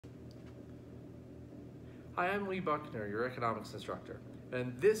Hi, I'm Buckner, your economics instructor.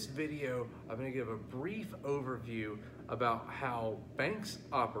 In this video, I'm going to give a brief overview about how banks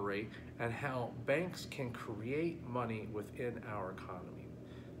operate and how banks can create money within our economy.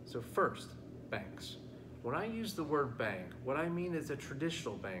 So first, banks. When I use the word bank, what I mean is a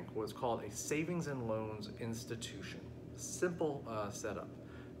traditional bank, what's called a savings and loans institution. Simple setup.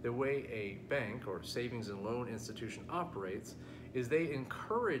 The way a bank or savings and loan institution operates is they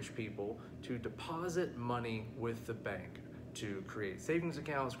encourage people to deposit money with the bank to create savings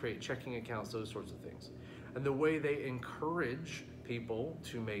accounts, create checking accounts, those sorts of things. And the way they encourage people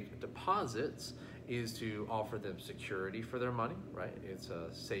to make deposits is to offer them security for their money, right? It's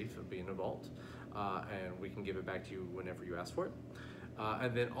safe of being a vault, and we can give it back to you whenever you ask for it.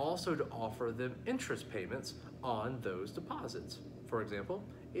 And then also to offer them interest payments on those deposits. For example,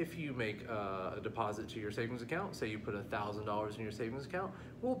 if you make a deposit to your savings account, say you put $1,000 in your savings account,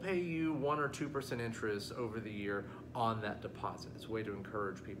 we'll pay you 1 or 2% interest over the year on that deposit. It's a way to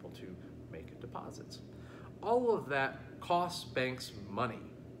encourage people to make deposits. All of that costs banks money,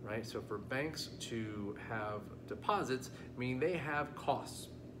 right? So for banks to have deposits, mean they have costs.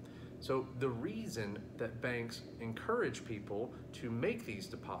 So the reason that banks encourage people to make these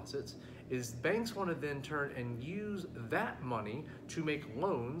deposits is banks want to then turn and use that money to make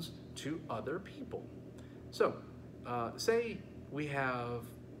loans to other people. So say we have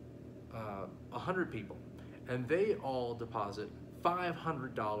 100 people and they all deposit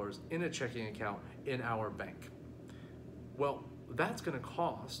 $500 in a checking account in our bank. Well, that's going to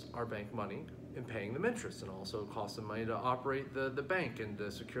cost our bank money in paying them interest, and also cost them money to operate the bank and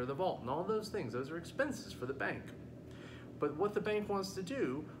to secure the vault and all those things. Those are expenses for the bank. But what the bank wants to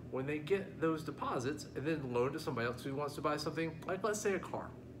do when they get those deposits and then loan to somebody else who wants to buy something, like let's say a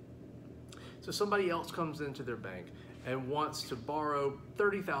car. So somebody else comes into their bank and wants to borrow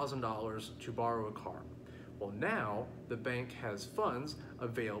 $30,000 to borrow a car. Well, now the bank has funds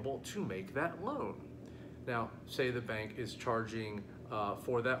available to make that loan. Now, say the bank is charging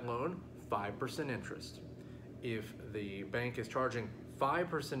for that loan 5% interest. If the bank is charging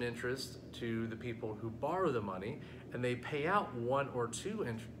 5% interest to the people who borrow the money and they pay out 1 or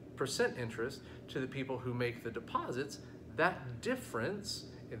 2% interest to the people who make the deposits, that difference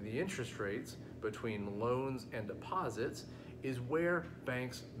in the interest rates between loans and deposits is where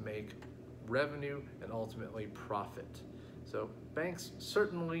banks make revenue and ultimately profit. So banks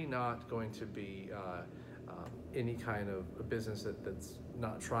certainly not going to be any kind of a business that's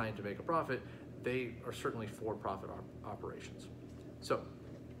not trying to make a profit. They are certainly for-profit operations. So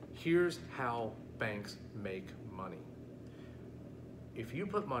here's how banks make money. If you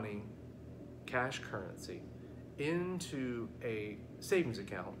put money, cash currency, into a savings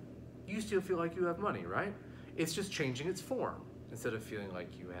account, you still feel like you have money, right? It's just changing its form. Instead of feeling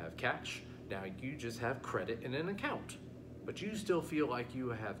like you have cash, now you just have credit in an account. But you still feel like you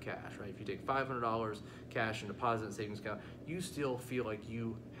have cash, right? If you take $500 cash and deposit in a savings account, you still feel like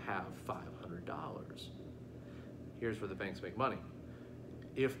you have $500. Here's where the banks make money.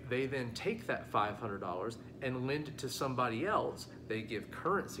 If they then take that $500 and lend it to somebody else, they give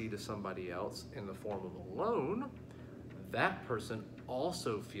currency to somebody else in the form of a loan, that person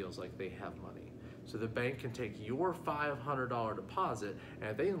also feels like they have money. So the bank can take your $500 deposit,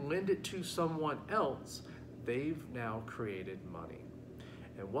 and if they lend it to someone else, they've now created money.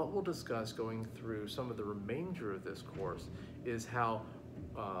 And what we'll discuss going through some of the remainder of this course is how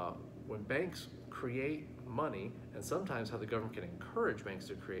when banks create money, and sometimes how the government can encourage banks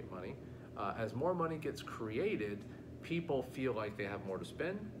to create money, as more money gets created, people feel like they have more to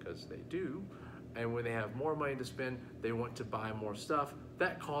spend, because they do, and when they have more money to spend, they want to buy more stuff.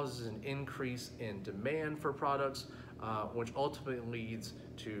 That causes an increase in demand for products, which ultimately leads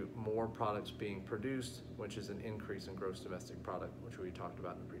to more products being produced, which is an increase in gross domestic product, which we talked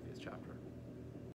about in the previous chapter.